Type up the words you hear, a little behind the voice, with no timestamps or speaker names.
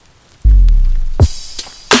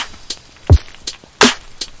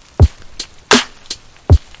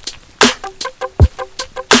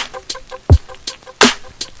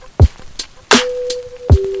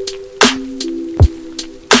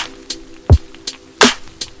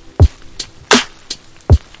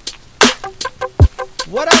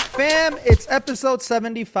What up, fam? It's episode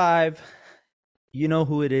 75. You know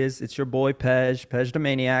who it is. It's your boy, Pej the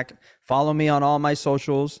Maniac. Follow me on all my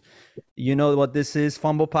socials. You know what this is,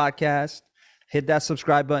 Phumblepodcast. Hit that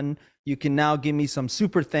subscribe button. You can now give me some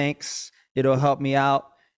super thanks. It'll help me out.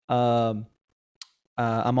 I'm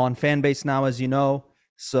on Fanbase now, as you know.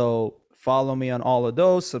 So follow me on all of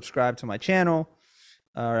those. Subscribe to my channel.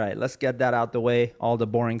 All right, let's get that out the way, all the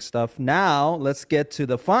boring stuff. Now, let's get to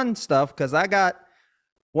the fun stuff, because I got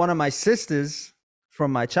one of my sisters from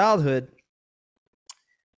my childhood,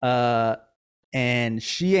 and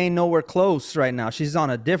she ain't nowhere close right now. She's on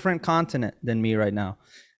a different continent than me right now.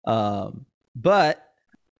 But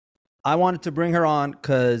I wanted to bring her on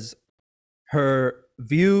because her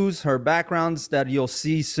views, her backgrounds that you'll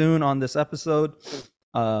see soon on this episode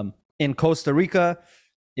in Costa Rica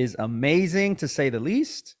is amazing, to say the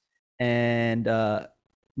least. And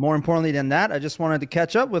more importantly than that, I just wanted to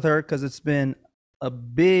catch up with her because it's been a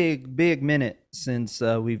big minute since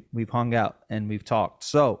we've hung out and we've talked.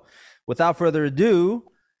 So without further ado,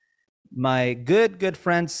 my good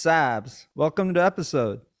friend Sabz, welcome to the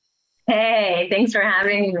episode. Hey, thanks for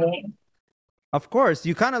having me. Of course.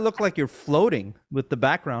 You kind of look like you're floating with the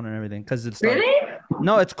background and everything, because it's really like,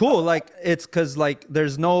 no, it's cool. Like, it's because like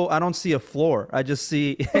there's no, I don't see a floor. I just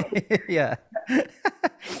see yeah.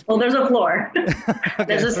 Well, there's a floor. Okay.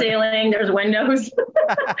 There's a ceiling, there's windows.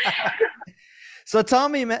 So tell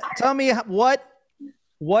me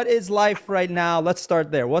what is life right now? Let's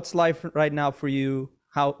start there. What's life right now for you?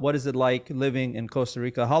 What is it like living in Costa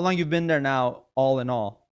Rica? How long you've been there now, all in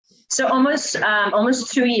all? So almost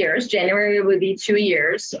 2 years. January would be 2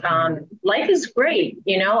 years. Life is great.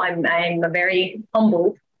 You know, I'm very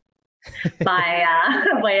humbled by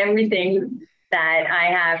everything that I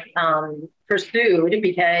have pursued,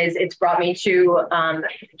 because it's brought me to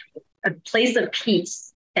a place of peace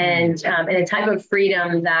and a type of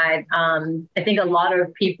freedom that I think a lot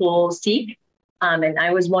of people seek. And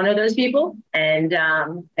I was one of those people. And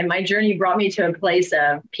my journey brought me to a place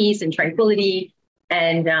of peace and tranquility.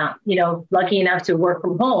 And, you know, lucky enough to work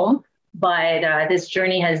from home. But this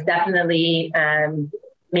journey has definitely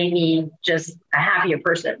made me just a happier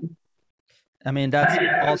person. I mean, that's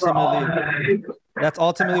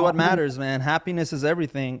ultimately what matters, man. Happiness is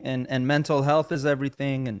everything, and mental health is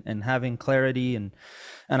everything, and having clarity. And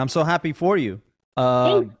I'm so happy for you.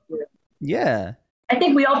 Thank you. Yeah. I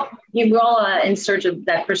think we're all in search of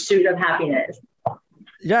that pursuit of happiness.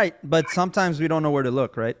 Right. But sometimes we don't know where to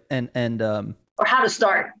look. Right. Or how to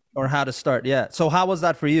start. Yeah. So how was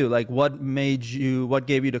that for you? Like, what gave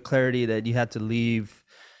you the clarity that you had to leave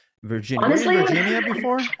Virginia? Honestly, were you in Virginia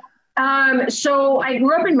before? So I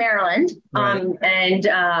grew up in Maryland, right. and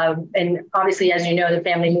obviously, as you know, the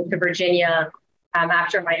family moved to Virginia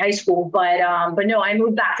after my high school. But no, I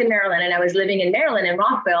moved back to Maryland, and I was living in Maryland in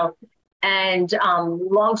Rockville. And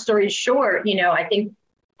long story short, you know, I think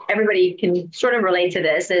everybody can sort of relate to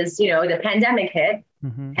this. Is, you know, the pandemic hit,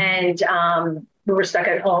 and we were stuck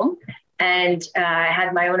at home, and I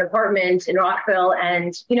had my own apartment in Rockville.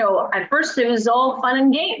 And, you know, at first it was all fun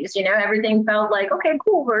and games, you know, everything felt like, okay,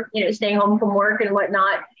 cool. We're, you know, staying home from work and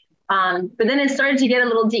whatnot. But then it started to get a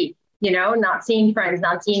little deep, you know, not seeing friends,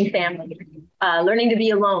 not seeing family, learning to be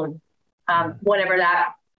alone, whatever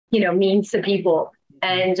that, you know, means to people.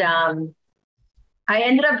 And I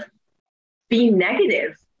ended up being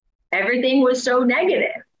negative. Everything was so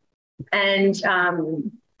negative. And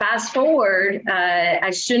fast forward,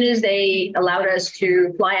 as soon as they allowed us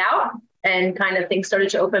to fly out and kind of things started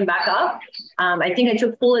to open back up, I think I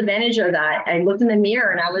took full advantage of that. I looked in the mirror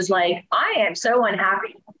and I was like, I am so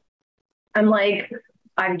unhappy. I'm like,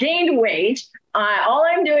 I've gained weight. All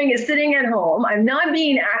I'm doing is sitting at home. I'm not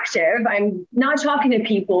being active. I'm not talking to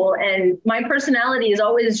people. And my personality has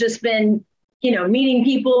always just been, you know, meeting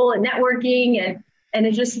people and networking, and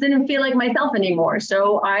it just didn't feel like myself anymore.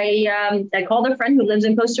 So I called a friend who lives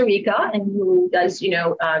in Costa Rica and who does, you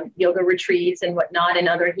know, yoga retreats and whatnot and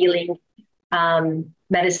other healing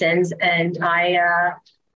medicines. And I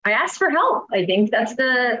asked for help. I think that's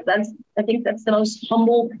the most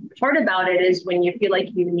humble part about it, is when you feel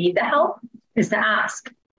like you need the help, is to ask.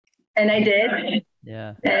 And I did.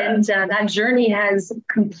 Yeah. And that journey has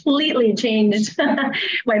completely changed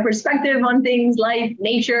my perspective on things, life,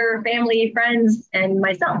 nature, family, friends, and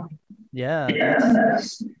myself. Yeah.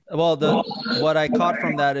 Well, what I caught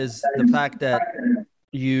from that is the fact that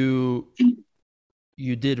you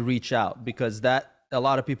did reach out, because that a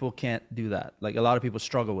lot of people can't do that. Like, a lot of people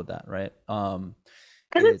struggle with that, right? Because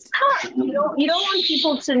it's tough. You don't want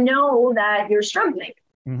people to know that you're struggling.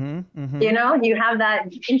 Mm-hmm, mm-hmm. You know, you have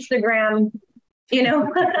that Instagram you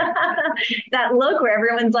know, that look where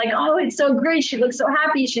everyone's like, oh, it's so great. She looks so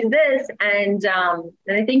happy. She's this. And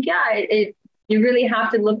I think, you really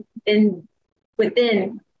have to look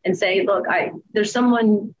within and say, look, there's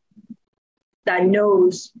someone that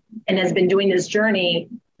knows and has been doing this journey.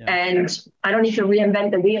 Yeah. And I don't need to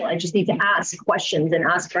reinvent the wheel. I just need to ask questions and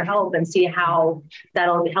ask for help and see how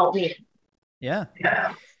that'll help me. Yeah.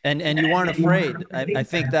 And you weren't afraid. I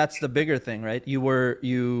think that's the bigger thing, right?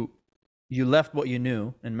 You left what you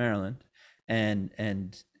knew in Maryland and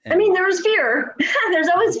I mean, there was fear. There's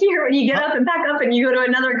always fear when you get up and pack up and you go to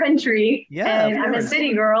another country. Yeah. And I'm a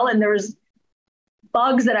city girl, and there was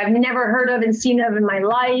bugs that I've never heard of and seen of in my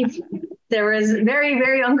life. There was very,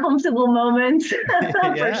 very uncomfortable moments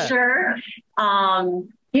for sure.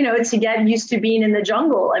 To get used to being in the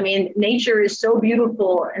jungle. I mean, nature is so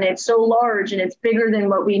beautiful and it's so large and it's bigger than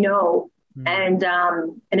what we know. And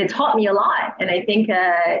it taught me a lot. And I think,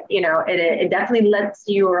 it definitely lets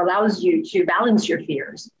you or allows you to balance your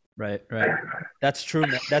fears. Right. That's true.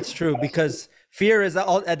 That's true, because fear is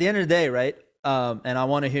all, at the end of the day, right? And I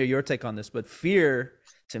want to hear your take on this, but fear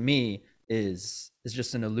to me is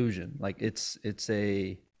just an illusion. Like it's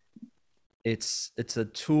a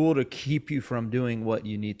tool to keep you from doing what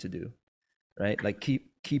you need to do, right? Like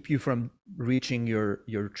keep you from reaching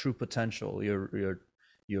your true potential,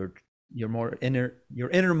 your more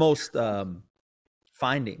innermost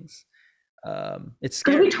findings. It's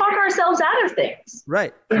scary. Because we talk ourselves out of things,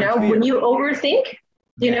 right? When you overthink,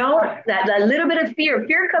 that little bit of fear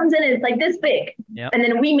comes in and it's like this big, and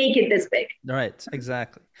then we make it this big. Right,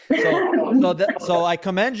 exactly. So I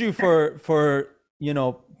commend you for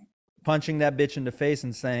punching that bitch in the face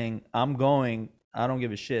and saying, I don't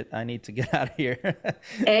give a shit. I need to get out of here.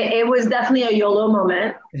 It was definitely a YOLO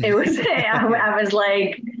moment. It was, I was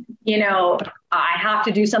like, I have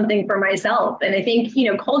to do something for myself. And I think,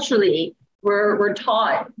 culturally, we're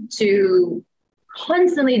taught to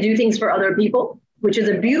constantly do things for other people, which is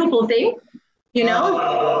a beautiful thing.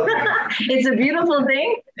 It's a beautiful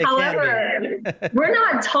thing. However, we're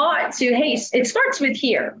not taught to, hey, it starts with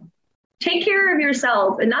here. Take care of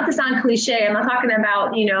yourself. And not to sound cliche, I'm not talking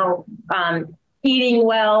about, eating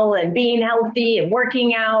well and being healthy and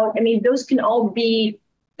working out. I mean, those can all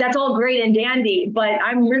that's all great and dandy, but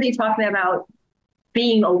I'm really talking about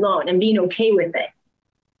being alone and being okay with it.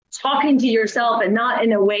 Talking to yourself, and not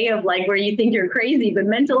in a way of like where you think you're crazy, but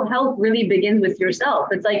mental health really begins with yourself.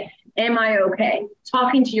 It's like, am I okay?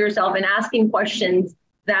 Talking to yourself and asking questions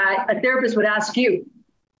that a therapist would ask you.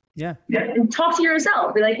 Yeah. And talk to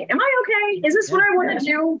yourself. Be like, am I okay? Is this what I want to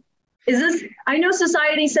do? I know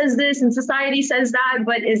society says this and society says that,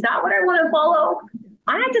 but is that what I want to follow?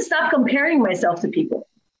 I have to stop comparing myself to people.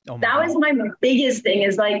 That was my biggest thing,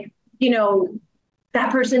 is like, that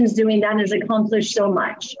person's doing that and has accomplished so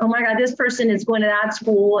much. Oh my God, this person is going to that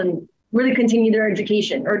school and really continue their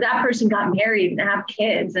education. Or that person got married and have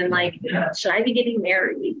kids, and like, should I be getting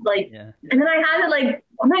married? Like, and then I had to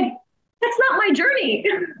I'm like, that's not my journey.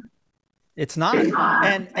 It's not.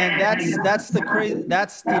 And that's the crazy,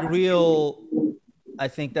 that's the real, I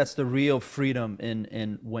think that's the real freedom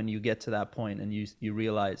in when you get to that point and you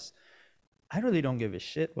realize, I really don't give a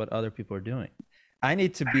shit what other people are doing. I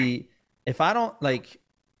need to be, if I don't, like,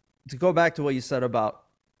 to go back to what you said about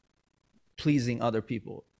pleasing other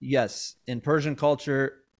people. Yes, in Persian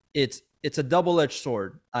culture, it's a double-edged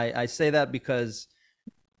sword. I say that because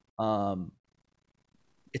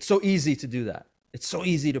it's so easy to do that. It's so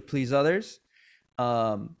easy to please others.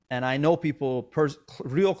 And I know people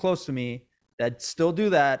real close to me that still do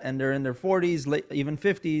that, and they're in their 40s, even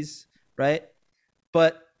 50s, right?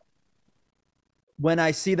 But when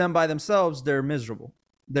I see them by themselves, they're miserable.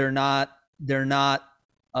 They're not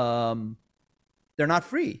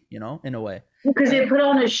free, in a way. Because they put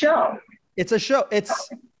on a show. It's a show. It's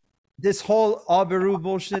this whole Aberu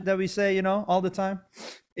bullshit that we say, all the time.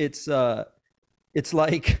 It's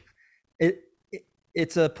like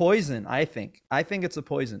it's a poison. I think it's a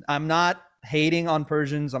poison. I'm not hating on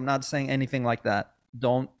Persians. I'm not saying anything like that.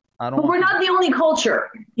 But we're not the only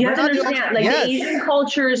culture. You have to understand, the Asian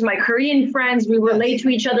cultures, my Korean friends, we relate to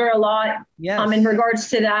each other a lot. Yes. In regards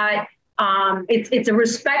to that, it's a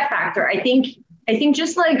respect factor. I think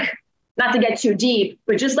just like, not to get too deep,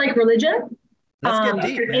 but just like religion, let's get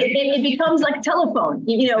deep, man. It becomes like a telephone.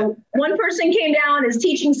 One person came down, is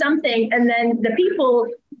teaching something, and then the people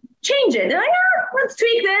change it. They're like, let's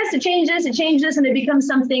tweak this, to change this, and it becomes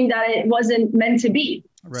something that it wasn't meant to be.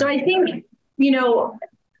 Right. So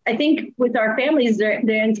I think with our families, their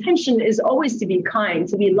intention is always to be kind,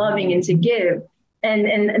 to be loving, and to give.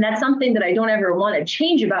 And that's something that I don't ever want to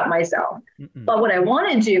change about myself. Mm-mm. But what I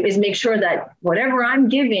want to do is make sure that whatever I'm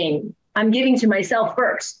giving I'm giving to myself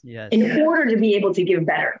first in order to be able to give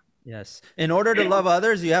better. Yes. In order to love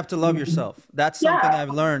others, you have to love yourself. That's something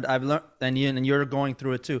I've learned, and you're going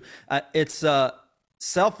through it too. It's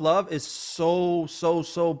self-love is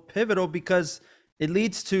so pivotal because it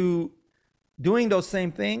leads to doing those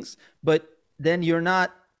same things, but then you're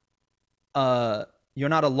not a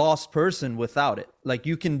lost person without it. Like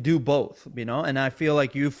you can do both, and I feel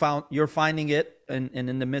like you're finding it and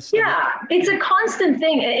in the midst of it. It's a constant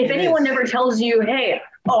thing. If anyone ever tells you, hey,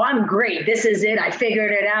 oh, I'm great, this is it, I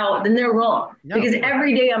figured it out, then they're wrong. Because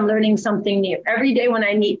every day I'm learning something new. Every day when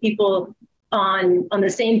I meet people on the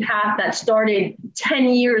same path that started 10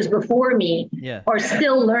 years before me are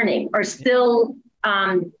still learning, are still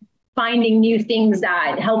finding new things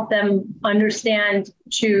that help them understand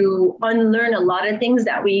to unlearn a lot of things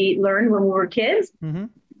that we learned when we were kids. Mm-hmm.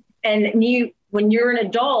 And when you're an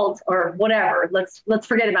adult or whatever, let's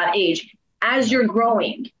forget about age. As you're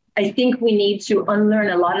growing, I think we need to unlearn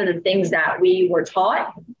a lot of the things that we were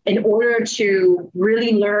taught in order to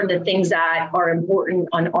really learn the things that are important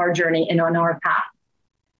on our journey and on our path.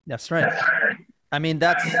 That's right. I mean,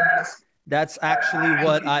 that's actually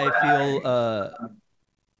what I feel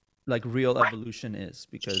like real evolution is,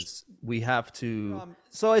 because we have to.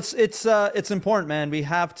 So it's important, man. We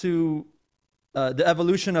have to the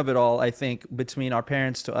evolution of it all. I think between our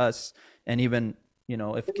parents to us, and even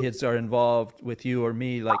if kids are involved with you or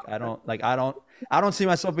me, I don't see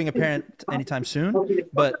myself being a parent anytime soon.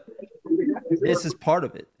 But this is part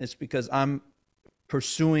of it. It's because I'm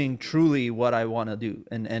pursuing truly what I want to do,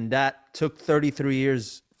 and that took 33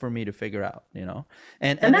 years for me to figure out,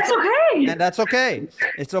 and that's okay. And that's okay.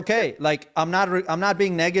 It's okay. Like I'm not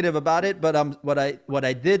being negative about it, but what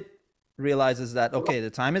I did realize is that, okay, the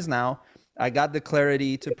time is now. I got the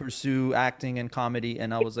clarity to pursue acting and comedy.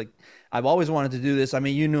 And I was like, I've always wanted to do this. I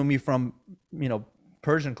mean, you knew me from,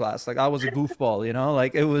 Persian class. Like I was a goofball,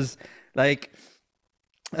 like it was like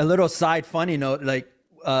a little side funny note. Like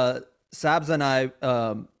Sabz and I,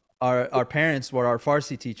 our parents were our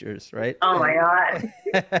Farsi teachers, right? Oh my God.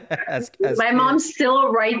 My mom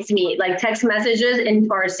still writes me like text messages in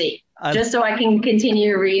Farsi just so I can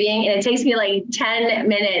continue reading. And it takes me like 10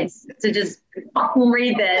 minutes to just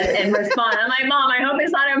read this and respond. I'm like, Mom, I hope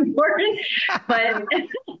it's not important. But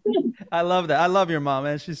I love that. I love your mom,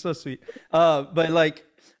 man. She's so sweet. But like,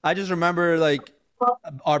 I just remember like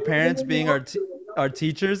our parents being our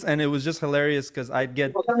teachers, and it was just hilarious because I'd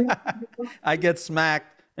get smacked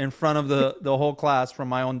in front of the whole class from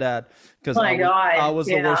my own dad because I was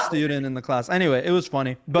the worst student in the class. Anyway, it was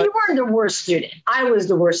funny. But you weren't the worst student. I was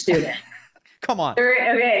the worst student. Come on.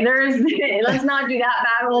 Let's not do that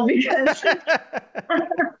battle because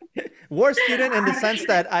worst student in the sense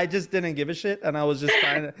that I just didn't give a shit and I was just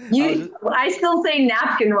trying to. I still say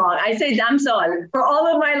napkin wrong. I say damsel for all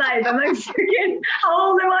of my life. I'm like, freaking,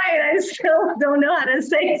 how old am I? And I still don't know how to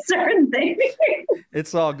say certain things.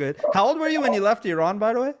 It's all good. How old were you when you left Iran,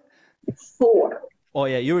 by the way? 4. Oh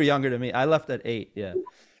yeah, you were younger than me. I left at 8. Yeah,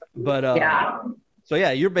 but So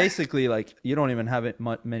yeah, you're basically like, you don't even have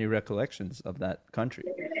many recollections of that country.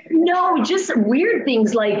 No, just weird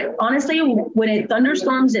things. Like, honestly, when it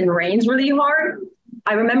thunderstorms and rains really hard,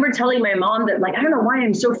 I remember telling my mom that, like, I don't know why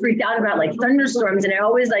I'm so freaked out about like thunderstorms. And I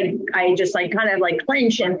always I just kind of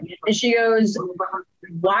clench. And she goes,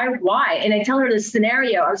 why? And I tell her this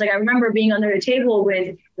scenario. I was like, I remember being under the table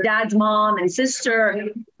with Dad's mom and sister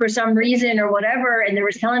for some reason or whatever. And they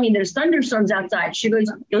were telling me there's thunderstorms outside. She goes,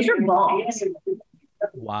 those are bombs.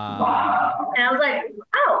 Wow. And I was like,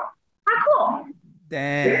 oh, how cool.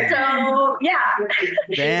 Damn. So yeah.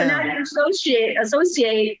 Damn. So now you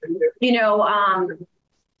associate,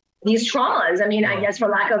 these traumas. I mean, I guess for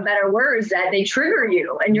lack of better words, that they trigger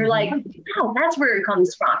you and you're like, oh, that's where it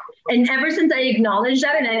comes from. And ever since I acknowledge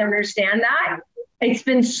that and I understand that, it's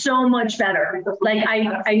been so much better. Like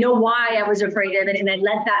I know why I was afraid of it and I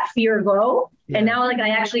let that fear go. Yeah. And now I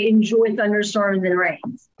actually enjoy thunderstorms and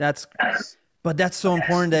rains. But that's so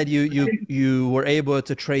important that you were able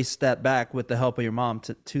to trace that back with the help of your mom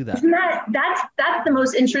to that. Isn't that's the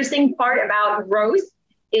most interesting part about growth,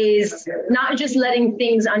 is not just letting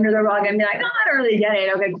things under the rug and be like, oh, I don't really get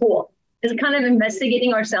it. Okay, cool. It's kind of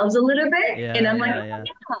investigating ourselves a little bit. Yeah, and I'm yeah,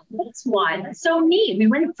 that's why. That's so neat. We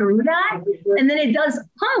went through that. And then it does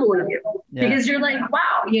humble you because you're like,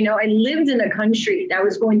 wow, I lived in a country that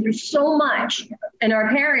was going through so much. And our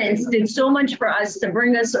parents did so much for us to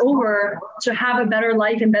bring us over to have a better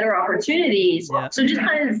life and better opportunities. Yeah. So just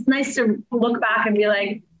kind of, it's nice to look back and be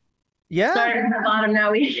like, Yeah. Sorry, from the bottom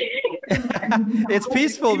now. It's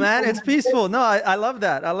peaceful, man. It's peaceful. No, I love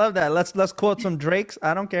that. I love that. Let's quote some Drakes.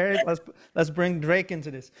 I don't care. Let's bring Drake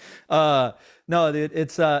into this. No, dude,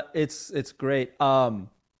 it's great.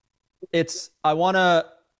 It's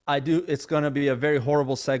gonna be a very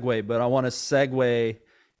horrible segue, but I want to segue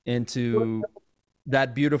into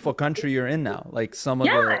that beautiful country you're in now. Like some of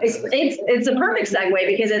Yeah, the it's a perfect segue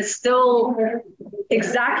because it's still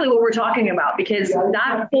exactly what we're talking about. Because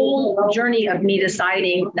that whole journey of me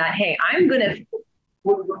deciding that, hey, I'm gonna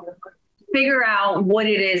figure out what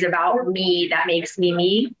it is about me that makes me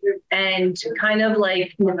me, and kind of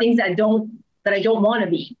like the things that I don't want to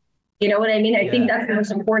be. You know what I mean? I think that's the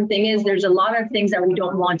most important thing is there's a lot of things that we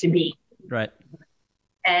don't want to be. right.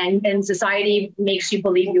 And society makes you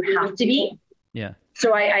believe you have to be. Yeah.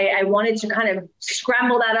 So I wanted to kind of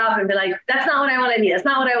scramble that up and be like, that's not what I want to be. That's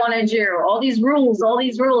not what I want to do. All these rules,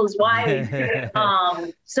 why?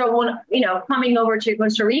 So when, coming over to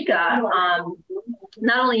Costa Rica,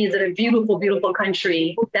 not only is it a beautiful, beautiful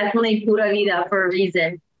country, definitely pura vida for a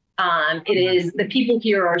reason. It is, the people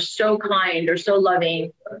here are so kind, they're so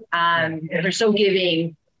loving, they're so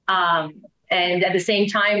giving. And at the same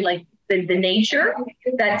time, like the nature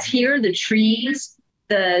that's here, the trees,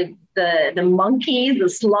 the monkeys, the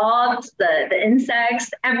sloths, the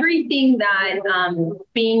insects, everything that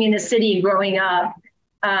being in a city growing up,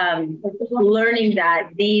 learning that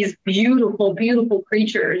these beautiful, beautiful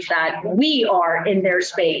creatures that we are in their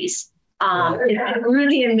space. It's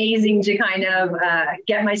really amazing to kind of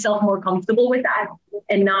get myself more comfortable with that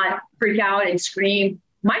and not freak out and scream.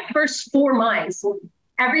 My first 4 months,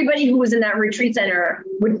 everybody who was in that retreat center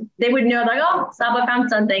would know, like, oh, Saba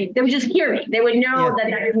found something. They would just hear me. They would know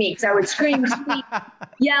that was me because I would scream, squeak,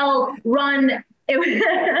 yell, run. It was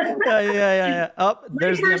yeah. Oh,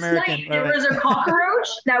 there's the American. Night, there was a cockroach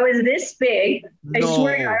that was this big. No. I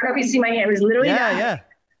swear to God, I don't know if you see my hand. It was literally that.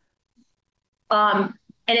 And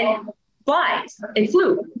it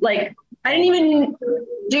flew. Like, I didn't even,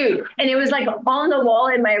 and it was like on the wall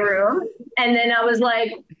in my room. And then I was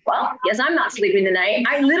like, well, yes, I'm not sleeping tonight.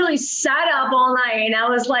 I literally sat up all night and I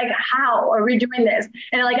was like, how are we doing this?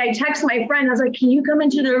 And like, I text my friend, I was like, can you come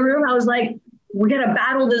into the room? I was like, we got to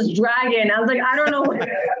battle this dragon. I was like, I don't know what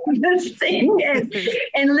this thing is.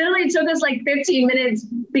 And literally it took us like 15 minutes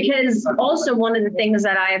because also one of the things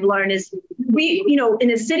that I have learned is we, in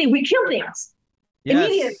the city, we kill things.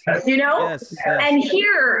 Immediately, Yes. And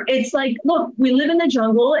here it's like, look, we live in the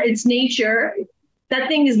jungle. It's nature. That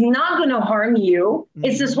thing is not going to harm you. Mm-hmm.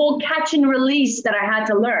 It's this whole catch and release that I had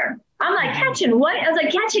to learn. I'm like, catch and what? I was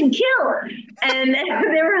like, catch and kill. And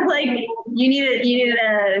they were like, you need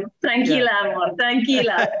a tranquila, amor,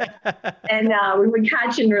 tranquila. And we would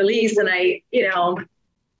catch and release. And Oh,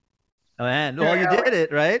 man, well, you did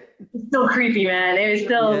it, right? It's still creepy, man. It was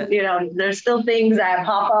still, there's still things that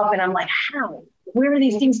pop up and I'm like, how? Where do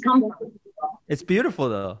these things come from? It's beautiful,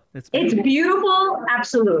 though. It's beautiful,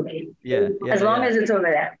 absolutely. Yeah. As long as it's over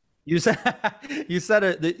there. You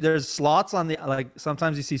said there's sloths on the, like,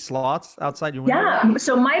 sometimes you see sloths outside your window. Yeah.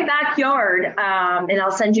 So my backyard, and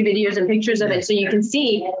I'll send you videos and pictures of it so you can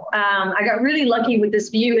see. I got really lucky with this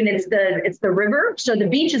view, and it's the river. So the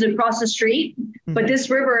beach is across the street, but this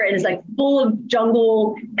river is like full of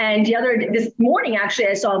jungle. And this morning, actually,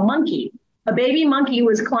 I saw a monkey. A baby monkey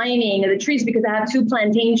was climbing the trees because I have 2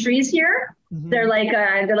 plantain trees here. Mm-hmm. They're like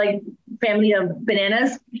family of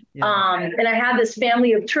bananas. And I have this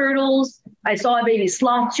family of turtles. I saw a baby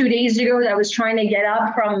sloth 2 days ago that was trying to get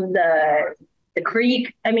up from the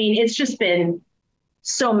creek. I mean, it's just been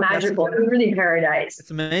so magical. It's really paradise. It's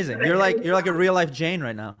amazing. You're like a real life Jane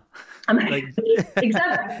right now.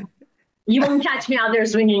 Except you won't catch me out there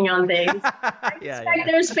swinging on things. I respect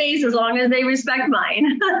their space as long as they respect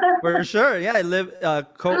mine. For sure. Yeah, I live. I'm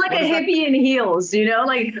like a hippie in heels,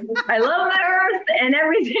 Like, I love my earth and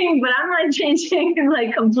everything, but I'm not changing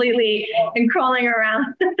like completely and crawling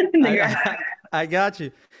around in the ground. I got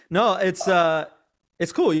you. No, it's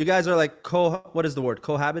cool. You guys are like what is the word?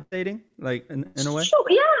 Cohabitating, like in a way. Sure,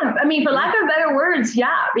 yeah. I mean, for lack of better words,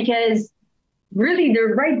 yeah, because really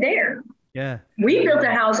they're right there. Yeah. We built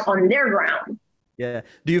a house on their ground. Yeah.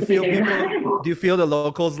 Do you feel the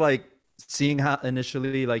locals like seeing how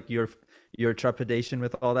initially like your trepidation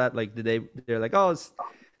with all that? Like they're like, oh, it's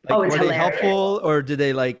were hilarious. They helpful, or did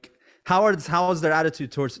they like how is their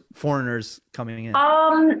attitude towards foreigners coming in?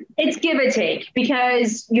 It's give and take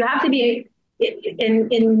because you have to be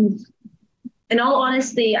in all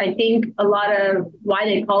honesty, I think a lot of why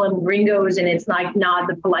they call them gringos, and it's like not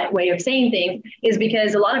the polite way of saying things, is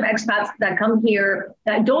because a lot of expats that come here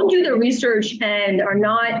that don't do the research and are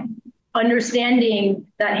not understanding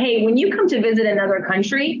that, hey, when you come to visit another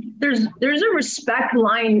country, there's a respect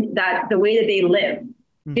line that the way that they live.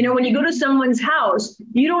 You know, when you go to someone's house,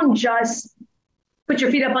 you don't just put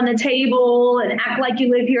your feet up on the table and act like you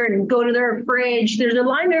live here and go to their fridge. There's a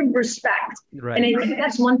line of respect. Right. And I think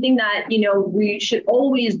that's one thing that, you know, we should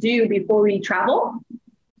always do before we travel,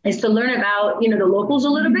 is to learn about, you know, the locals a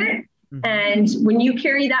little bit. And when you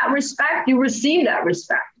carry that respect, you receive that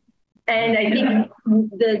respect. And I think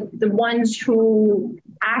the ones who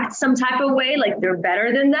act some type of way, like they're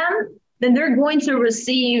better than them, then they're going to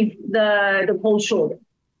receive the cold shoulder.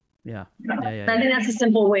 Yeah. I think that's a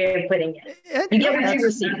simple way of putting it. You get what you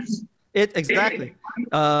receive. Exactly.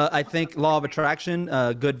 I think law of attraction,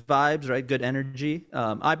 good vibes, right? Good energy.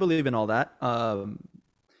 I believe in all that.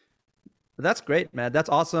 That's great, man. That's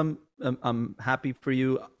awesome. I'm happy for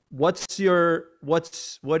you. What are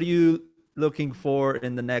you looking for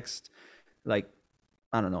in the next, like,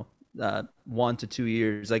 I don't know, 1 to 2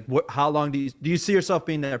 years? Like, how long do you see yourself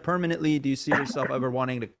being there permanently? Do you see yourself ever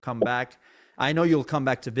wanting to come back? I know you'll come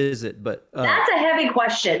back to visit, but that's a heavy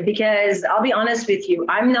question, because I'll be honest with you,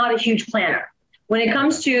 I'm not a huge planner. When it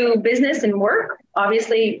comes to business and work,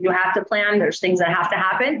 obviously you have to plan. There's things that have to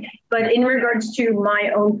happen. But in regards to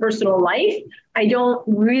my own personal life, I don't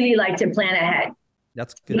really like to plan ahead.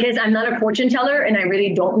 That's good. Because I'm not a fortune teller and I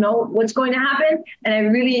really don't know what's going to happen. And I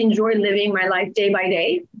really enjoy living my life day by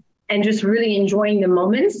day and just really enjoying the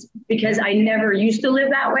moments, because I never used to live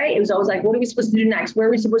that way. It was always like, what are we supposed to do next? Where are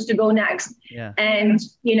we supposed to go next? Yeah. And,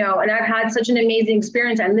 you know, and I've had such an amazing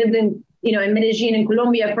experience. I lived in, you know, in Medellin in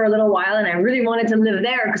Colombia for a little while, and I really wanted to live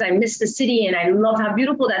there because I missed the city and I love how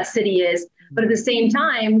beautiful that city is. But at the same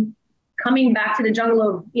time, coming back to the jungle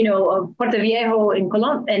of, you know, of Puerto Viejo in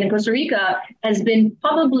Colombia and in Costa Rica has been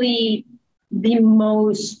probably the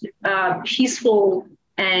most peaceful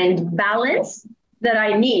and balanced that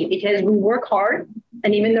I need, because we work hard.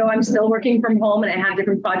 And even though I'm still working from home and I have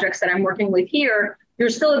different projects that I'm working with here,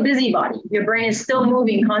 you're still a busybody. Your brain is still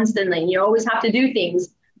moving constantly. You always have to do things.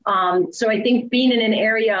 So I think being in an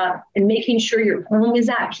area and making sure your home is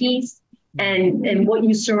at peace and what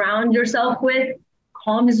you surround yourself with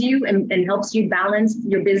calms you and helps you balance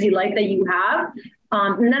your busy life that you have.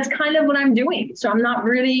 And that's kind of what I'm doing. So I'm not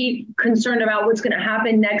really concerned about what's going to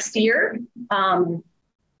happen next year.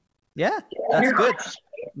 Yeah, that's good.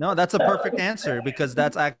 No, that's a perfect answer, because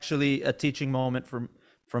that's actually a teaching moment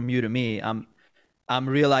from you to me. I'm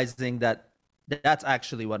realizing that that's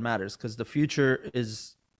actually what matters, because the future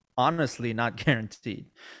is honestly not guaranteed,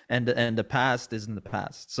 and the past isn't the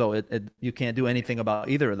past. So you can't do anything about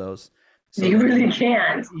either of those. So you really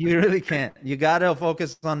can't. You really can't. You got to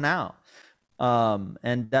focus on now.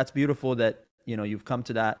 And that's beautiful that, you know, you've come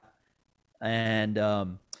to that. And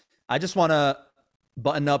I just want to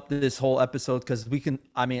button up this whole episode, because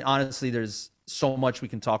honestly, there's so much we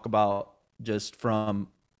can talk about just from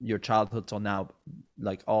your childhood till now,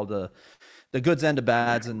 like all the goods and the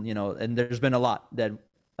bads, and, you know, and there's been a lot that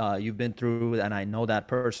you've been through, and I know that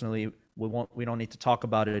personally. We don't need to talk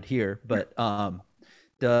about it here, but I'm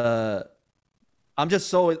just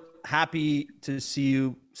so happy to see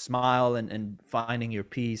you smile and finding your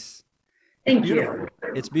peace. Thank you.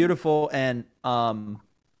 It's beautiful. And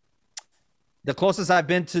the closest I've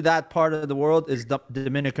been to that part of the world is the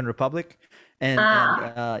Dominican Republic. And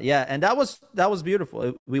that was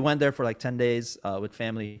beautiful. We went there for like 10 days with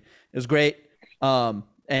family. It was great.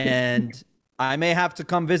 And I may have to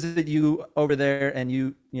come visit you over there, and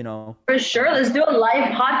you know. For sure. Let's do a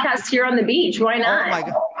live podcast here on the beach. Why not? Oh my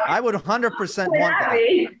God. I would 100% want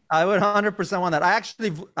that. I would 100% want that. I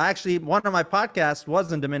actually, one of my podcasts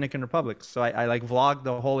was in Dominican Republic. So I like vlogged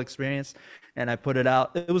the whole experience and I put it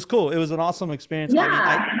out. It was cool. It was an awesome experience. Yeah.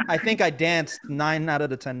 I mean, I think I danced 9 out of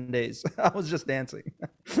the 10 days. I was just dancing.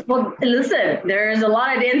 Well, listen, there's a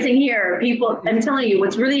lot of dancing here. People, I'm telling you,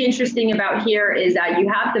 what's really interesting about here is that you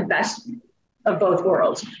have the best of both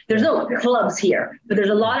worlds. There's no clubs here, but there's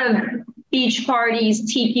a lot of beach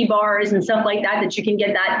parties, tiki bars and stuff like that you can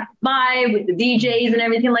get that vibe with the DJs and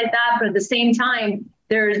everything like that. But at the same time,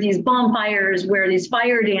 there's these bonfires where these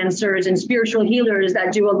fire dancers and spiritual healers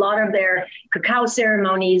that do a lot of their cacao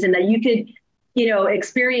ceremonies, and that you could, you know,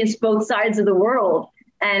 experience both sides of the world.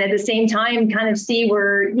 And at the same time, kind of see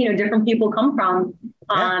where, you know, different people come from,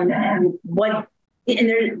 and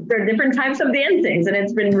there are different types of dancings. And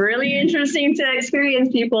it's been really interesting to experience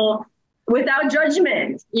people without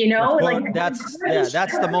judgment, you know, like that's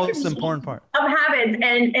the most important part of habits.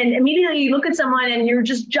 And immediately you look at someone and you're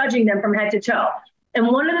just judging them from head to toe. And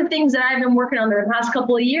one of the things that I've been working on the past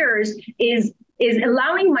couple of years is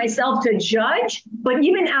allowing myself to judge, but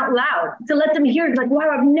even out loud, to let them hear, like, wow,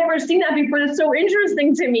 I've never seen that before. That's so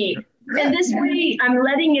interesting to me. And this way I'm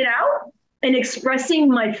letting it out and expressing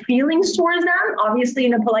my feelings towards them, obviously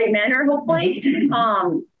in a polite manner, hopefully.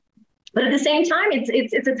 But at the same time,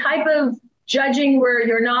 it's a type of judging where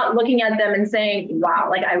you're not looking at them and saying, wow,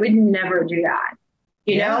 like I would never do that.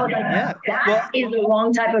 You know, that is the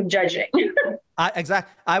wrong type of judging.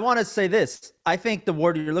 Exactly. I want to say this. I think the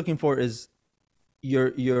word you're looking for is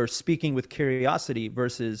you're speaking with curiosity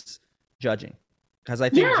versus judging. Because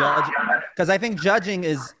I think judging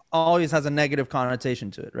is always has a negative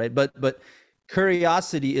connotation to it, right? But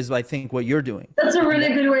curiosity is, I think, what you're doing. That's a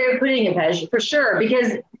really good way of putting it, Pej, for sure.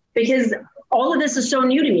 Because all of this is so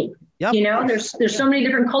new to me. Yep. You know, there's so many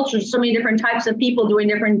different cultures, so many different types of people doing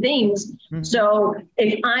different things. So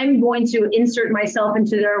if I'm going to insert myself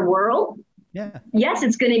into their world, yes,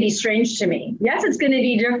 it's going to be strange to me. Yes, it's going to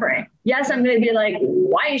be different. Yes, I'm going to be like,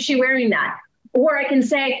 why is she wearing that? Or I can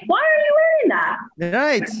say, why are you wearing that?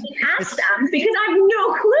 Right. Ask them because I have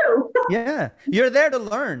no clue. Yeah, you're there to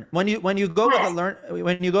learn. When you go there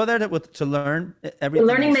to learn everything.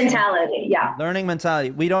 Learning mentality, Learning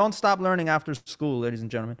mentality. We don't stop learning after school, ladies and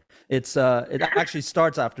gentlemen. It actually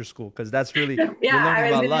starts after school because that's really you're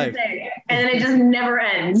learning about life. And then it just never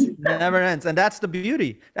ends. Never ends, and that's the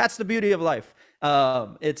beauty. That's the beauty of life.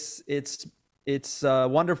 It's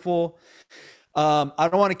wonderful. I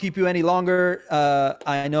don't want to keep you any longer.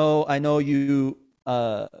 I know you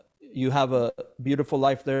have a beautiful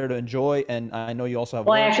life there to enjoy, and I know you also have.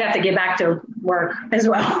 Well, I actually have to get back to work as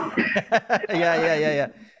well. Yeah.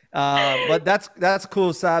 But that's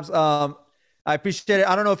cool, Sabz. I appreciate it.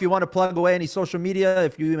 I don't know if you want to plug away any social media,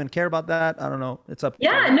 if you even care about that. I don't know. It's up to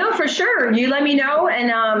you. No, for sure. You let me know,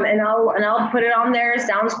 and I'll put it on there.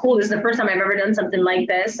 Sounds cool. This is the first time I've ever done something like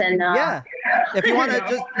this, and if you want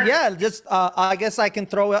to just I guess I can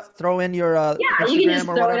throw in your Instagram, you can just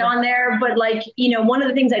throw it on there. But like, one of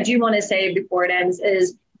the things I do want to say before it ends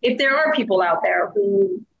is if there are people out there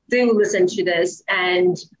who do listen to this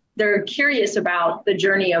and they're curious about the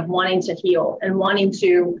journey of wanting to heal and wanting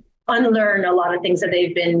to unlearn a lot of things that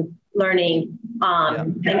they've been learning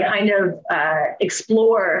and kind of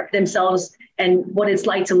explore themselves and what it's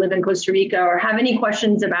like to live in Costa Rica, or have any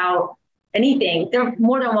questions about anything, they're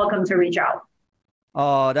more than welcome to reach out.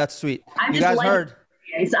 Oh, that's sweet. You guys heard.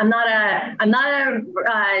 I'm not a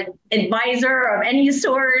advisor of any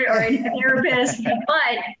sort or a therapist,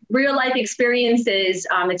 but real life experiences.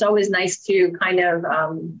 It's always nice to kind of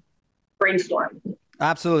brainstorm.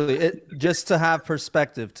 Absolutely. Just to have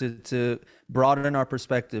perspective, to broaden our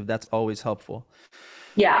perspective, that's always helpful.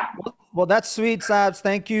 Yeah. Well, that's sweet, Sabz.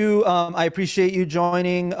 Thank you. I appreciate you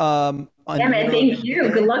joining. Man, thank you.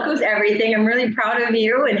 Good luck with everything. I'm really proud of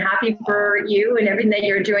you and happy for you and everything that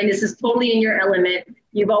you're doing. This is totally in your element.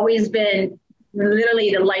 You've always been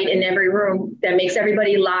literally the light in every room that makes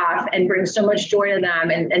everybody laugh and brings so much joy to them.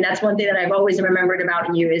 And that's one thing that I've always remembered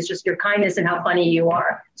about you is just your kindness and how funny you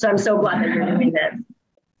are. So I'm so glad that you're doing this.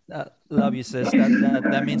 Love you, sis.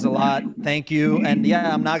 That means a lot. Thank you. And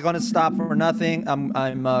I'm not going to stop for nothing. I'm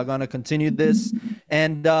going to continue this,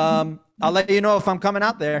 and I'll let you know if I'm coming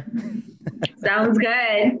out there. Sounds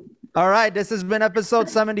good. All right. This has been episode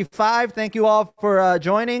 75. Thank you all for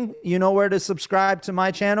joining. You know where to subscribe to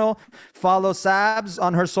my channel. Follow Sabz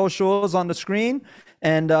on her socials on the screen,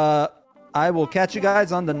 and I will catch you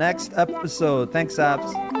guys on the next episode. Thanks,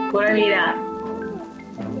 Sabz. Pura vida.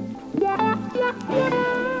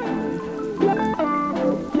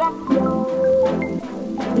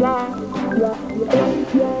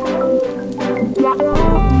 Yeah.